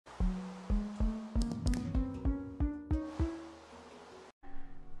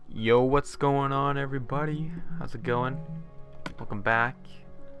Yo, what's going on, everybody? How's it going? Welcome back.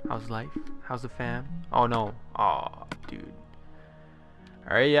 How's life? How's the fam? Oh no. Oh, dude.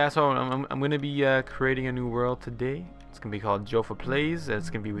 Alright, yeah, so I'm gonna be creating a new world today. It's gonna be called Jofa Plays. It's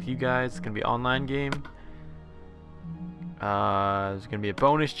gonna be with you guys. It's gonna be an online game. There's gonna be a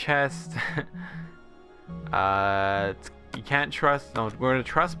bonus chest. You can't trust. No, we're gonna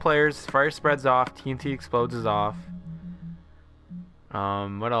trust players. Fire spreads off. TNT explodes is off.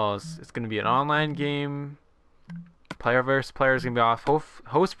 What else? It's gonna be an online game. Player versus player is gonna be off.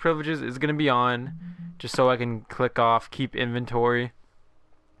 Host privileges is gonna be on, just so I can click off keep inventory.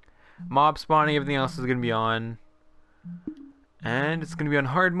 Mob spawning, everything else is gonna be on, and it's gonna be on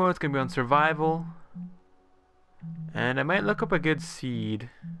hard mode. It's gonna be on survival, and I might look up a good seed.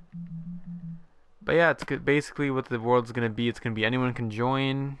 But yeah, it's basically what the world's gonna be. It's gonna be anyone can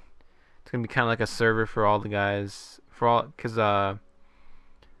join. It's gonna be kind of like a server for all the guys, because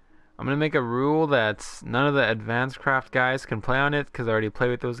I'm gonna make a rule that none of the advanced craft guys can play on it, because I already play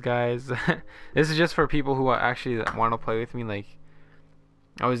with those guys. This is just for people who actually want to play with me. Like,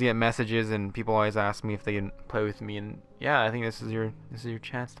 I always get messages and people always ask me if they can play with me, and yeah, I think this is your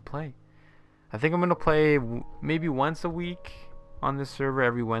chance to play. I think I'm gonna play maybe once a week on this server,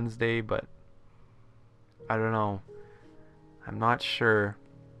 every Wednesday, but I don't know. I'm not sure,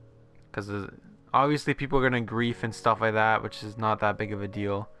 because obviously people are gonna grief and stuff like that, which is not that big of a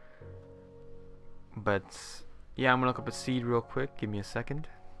deal. But yeah, I'm gonna look up a seed real quick. Give me a second.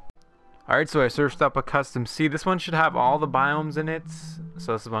 Alright, so I searched up a custom seed. This one should have all the biomes in it.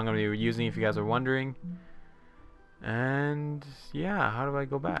 So this is what I'm gonna be using if you guys are wondering. And yeah, how do I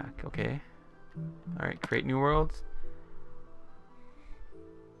go back? Okay. Alright, create new worlds.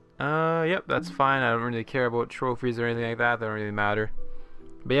 Yep, that's fine. I don't really care about trophies or anything like that. They don't really matter.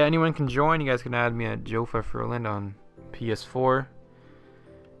 But yeah, anyone can join. You guys can add me at Jofa Furland on PS4.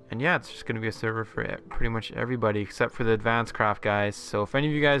 And yeah, it's just going to be a server for pretty much everybody except for the advanced craft guys. So if any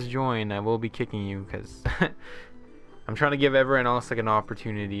of you guys join, I will be kicking you, because I'm trying to give everyone else like an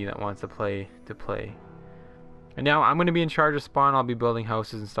opportunity that wants to play. And now I'm going to be in charge of spawn. I'll be building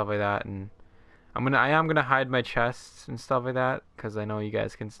houses and stuff like that, and I am going to hide my chests and stuff like that, because I know you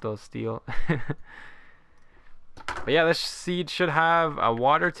guys can still steal. But yeah, this seed should have a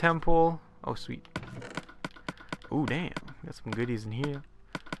water temple. Oh sweet. Oh damn, got some goodies in here.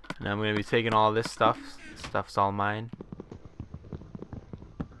 And I'm going to be taking all this stuff. This stuff's all mine.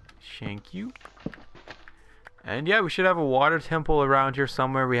 Shank you. And yeah, we should have a water temple around here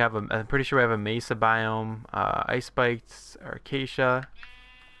somewhere. We have I'm pretty sure we have a mesa biome, ice spikes, acacia.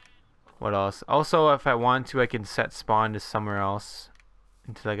 What else? Also, if I want to, I can set spawn to somewhere else,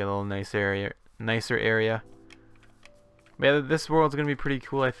 into like a little nicer area. But yeah, this world's gonna be pretty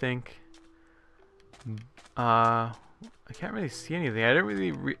cool, I think. I can't really see anything. I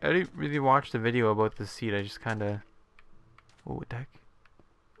didn't really watch the video about the seed. I just kind of. Oh, what the heck?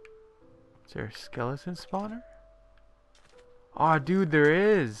 Is there a skeleton spawner? Oh, dude, there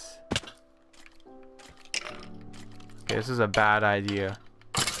is. Okay, this is a bad idea.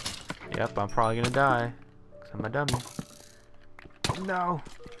 Yep, I'm probably gonna die, because I'm a dummy. No.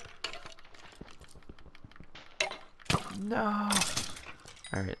 No.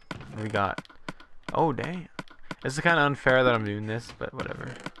 Alright, what do we got? Oh, dang. This is kind of unfair that I'm doing this, but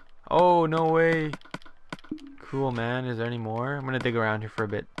whatever. Oh, no way. Cool, man. Is there any more? I'm gonna dig around here for a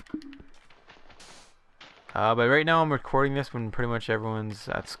bit. But right now I'm recording this when pretty much everyone's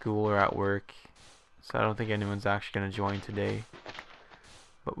at school or at work, so I don't think anyone's actually gonna join today.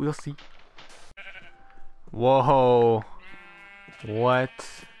 But we'll see. Whoa.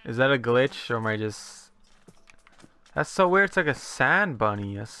 What? Is that a glitch, or am I just... That's so weird. It's like a sand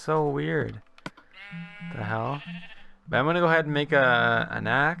bunny. That's so weird. The hell? But I'm gonna go ahead and make an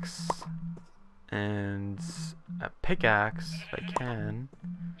axe and a pickaxe if I can.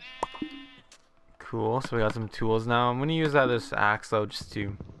 Cool, so we got some tools now. I'm gonna use this axe though, just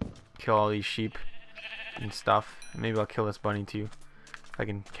to kill all these sheep and stuff. Maybe I'll kill this bunny too, if I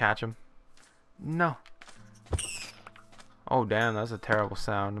can catch him. No. Oh damn, that's a terrible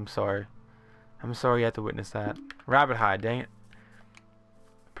sound. I'm sorry. I'm sorry you had to witness that. Rabbit hide, dang it.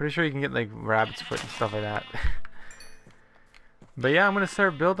 Pretty sure you can get like rabbit's foot and stuff like that. But yeah, I'm gonna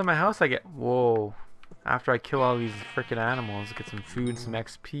start building my house. Whoa. After I kill all these freaking animals, get some food, some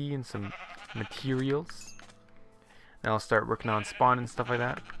XP, and some materials. Then I'll start working on spawn and stuff like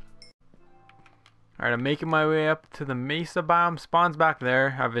that. Alright, I'm making my way up to the mesa biome. Spawn's back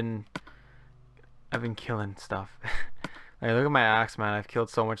there. I've been killing stuff. Like, look at my axe, man. I've killed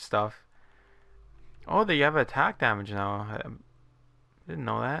so much stuff. Oh, they have attack damage now. Didn't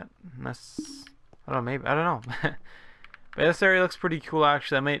know that. Unless, I don't know, maybe, I don't know. But this area looks pretty cool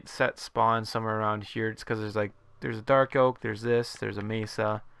actually. I might set spawn somewhere around here just because there's a dark oak, there's a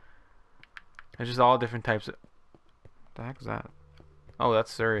mesa. There's just all different types of... What the heck is that? Oh,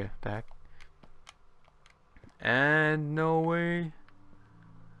 that's Surya. What the heck? And no way.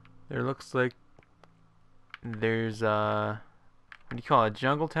 There looks like there's what do you call it? A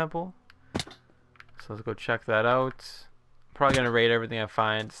jungle temple. So let's go check that out. Probably gonna raid everything I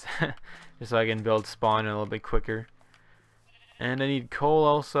find just so I can build spawn a little bit quicker. And I need coal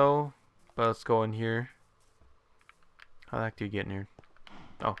also, but let's go in here. How the heck do you get in here?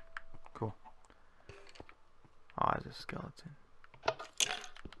 Oh, cool. Oh, there's a skeleton.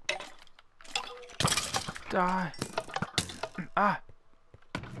 Die! Ah!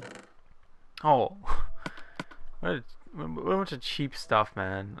 Oh, what a bunch of cheap stuff,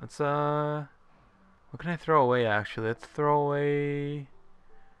 man. Let's what can I throw away? Actually, let's throw away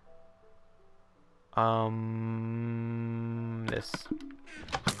this.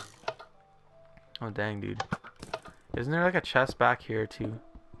 Oh dang, dude! Isn't there like a chest back here too?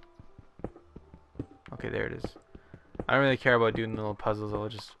 Okay, there it is. I don't really care about doing the little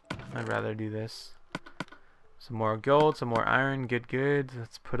puzzles. I'd rather do this. Some more gold, some more iron. Good, good.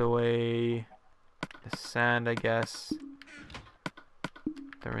 Let's put away the sand, I guess.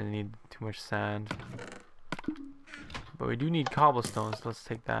 Don't really need too much sand. But we do need cobblestone, so let's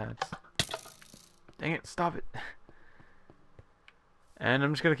take that. Dang it, stop it. And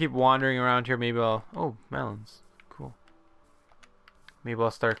I'm just gonna keep wandering around here. Maybe I'll... Oh, melons. Cool. Maybe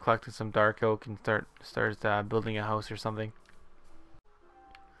I'll start collecting some dark oak and start building a house or something.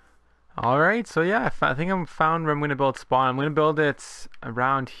 Alright, so yeah, I think I'm found where I'm going to build spawn. I'm going to build it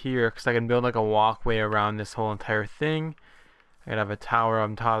around here because I can build like a walkway around this whole entire thing. I can have a tower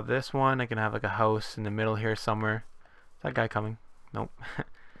on top of this one. I can have like a house in the middle here somewhere. Is that guy coming? Nope.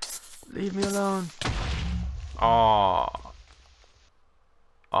 Leave me alone. Oh.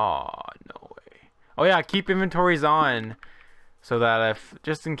 Oh, no way. Oh yeah, keep inventories on so that if,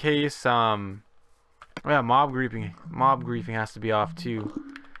 just in case, oh yeah, mob griefing has to be off too.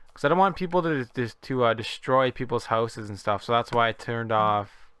 Because I don't want people to destroy people's houses and stuff. So that's why I turned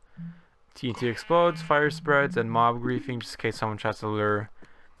off TNT explodes, fire spreads, and mob griefing, just in case someone tries to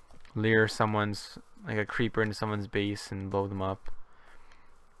lure someone's, like a creeper into someone's base and blow them up.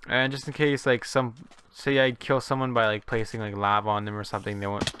 And just in case, like, say I kill someone by like placing like lava on them or something, they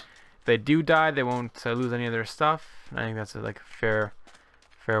won't. If they do die, they won't lose any of their stuff. I think that's like a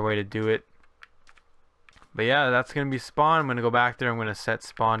fair way to do it. But yeah, that's gonna be spawn. I'm gonna go back there. I'm gonna set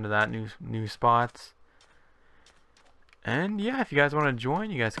spawn to that new spot. And yeah, if you guys want to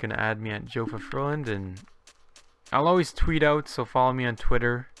join, you guys can add me at Jofa, and I'll always tweet out. So follow me on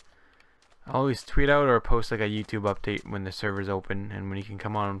Twitter. I'll always tweet out or post like a YouTube update when the server's open and when you can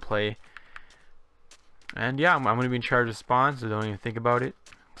come on and play. And yeah, I'm gonna be in charge of spawn, so don't even think about it,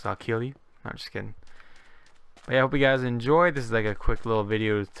 cause I'll kill you. Not just kidding. But yeah, I hope you guys enjoyed. This is like a quick little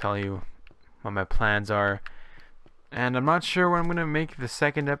video to tell you what my plans are, and I'm not sure when I'm gonna make the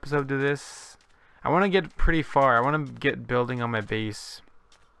second episode to this. I want to get pretty far. I want to get building on my base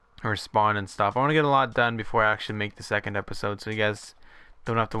or spawn and stuff. I want to get a lot done before I actually make the second episode, so you guys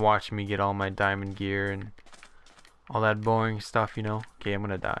don't have to watch me get all my diamond gear and all that boring stuff, you know. Okay, I'm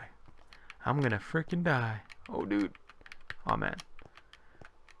gonna die. I'm gonna freaking die. Oh dude. Oh man.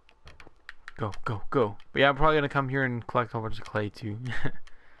 Go, go, go. But yeah, I'm probably gonna come here and collect a whole bunch of clay too.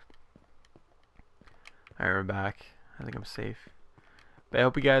 Alright, we're back. I think I'm safe. But I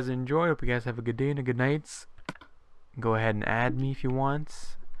hope you guys enjoy. Hope you guys have a good day and a good night. Go ahead and add me if you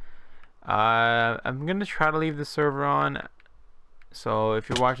want. I'm gonna try to leave the server on. So if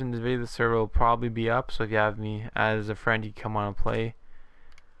you're watching this video, the server will probably be up. So if you have me as a friend, you can come on and play.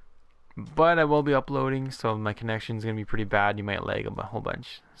 But I will be uploading, so my connection is gonna be pretty bad. You might lag a whole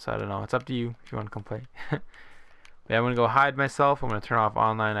bunch. So I don't know. It's up to you if you want to come play. But I'm gonna go hide myself. I'm gonna turn off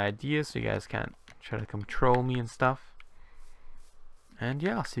online ideas so you guys can't try to control me and stuff. And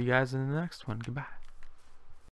yeah, I'll see you guys in the next one. Goodbye.